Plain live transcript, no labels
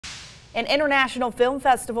An international film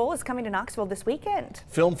festival is coming to Knoxville this weekend.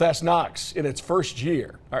 Film Fest Knox in its first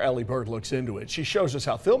year. Our Ellie Bird looks into it. She shows us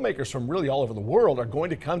how filmmakers from really all over the world are going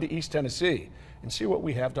to come to East Tennessee and see what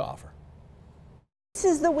we have to offer. This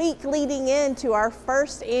is the week leading into our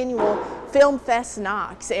first annual Film Fest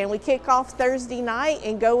Knox, and we kick off Thursday night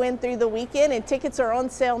and go in through the weekend, and tickets are on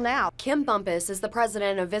sale now. Kim Bumpus is the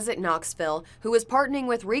president of Visit Knoxville, who is partnering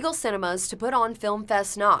with Regal Cinemas to put on Film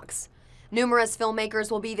Fest Knox. Numerous filmmakers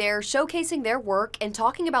will be there showcasing their work and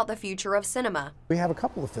talking about the future of cinema. We have a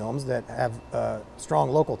couple of films that have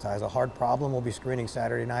strong local ties. A Hard Problem will be screening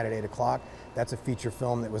Saturday night at 8 o'clock. That's a feature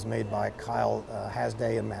film that was made by Kyle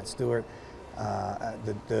Hasday and Matt Stewart,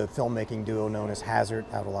 the filmmaking duo known as Hazard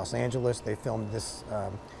out of Los Angeles. They filmed this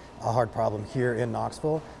A Hard Problem here in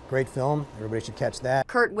Knoxville. Great film. Everybody should catch that.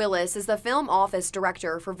 Kurt Willis is the film office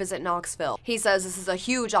director for Visit Knoxville. He says this is a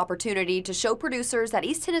huge opportunity to show producers that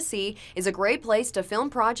East Tennessee is a great place to film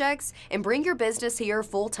projects and bring your business here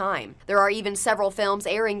full time. There are even several films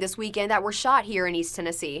airing this weekend that were shot here in East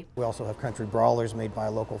Tennessee. We also have Country Brawlers made by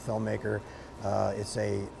a local filmmaker. It's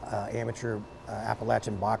a amateur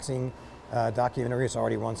Appalachian boxing documentary. It's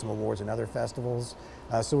already won some awards in other festivals.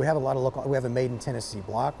 So we have a lot of local, we have a Made in Tennessee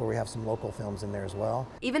block where we have some local films in there as well.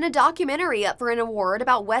 Even a documentary up for an award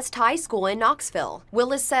about West High School in Knoxville.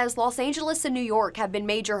 Willis says Los Angeles and New York have been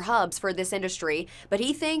major hubs for this industry, but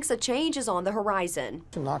he thinks a change is on the horizon.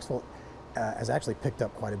 Knoxville has actually picked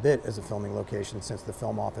up quite a bit as a filming location since the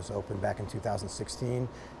film office opened back in 2016.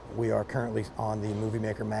 We are currently on the Movie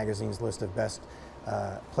Maker magazine's list of best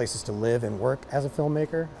places to live and work as a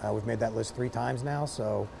filmmaker. We've made that list 3 times now,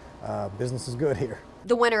 so business is good here.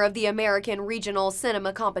 The winner of the American Regional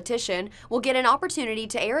Cinema Competition will get an opportunity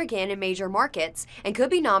to air again in major markets and could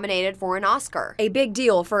be nominated for an Oscar. A big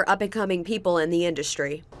deal for up-and-coming people in the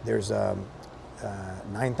industry. There's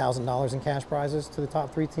 $9,000 in cash prizes to the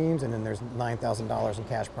top 3 teams, and then there's $9,000 in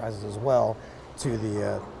cash prizes as well to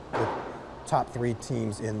the top 3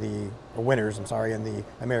 teams in the winners, in the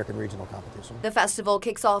American Regional Competition. The festival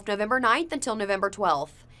kicks off November 9th until November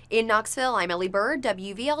 12th. In Knoxville, I'm Ellie Bird,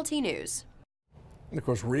 WVLT News. And of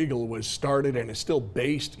course, Regal was started and is still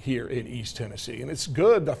based here in East Tennessee. And it's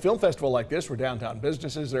good, a film festival like this for downtown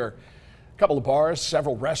businesses. There are a couple of bars,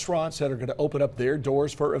 several restaurants that are going to open up their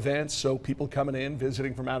doors for events so people coming in,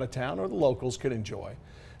 visiting from out of town, or the locals can enjoy.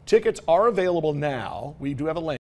 Tickets are available now. We do have a link.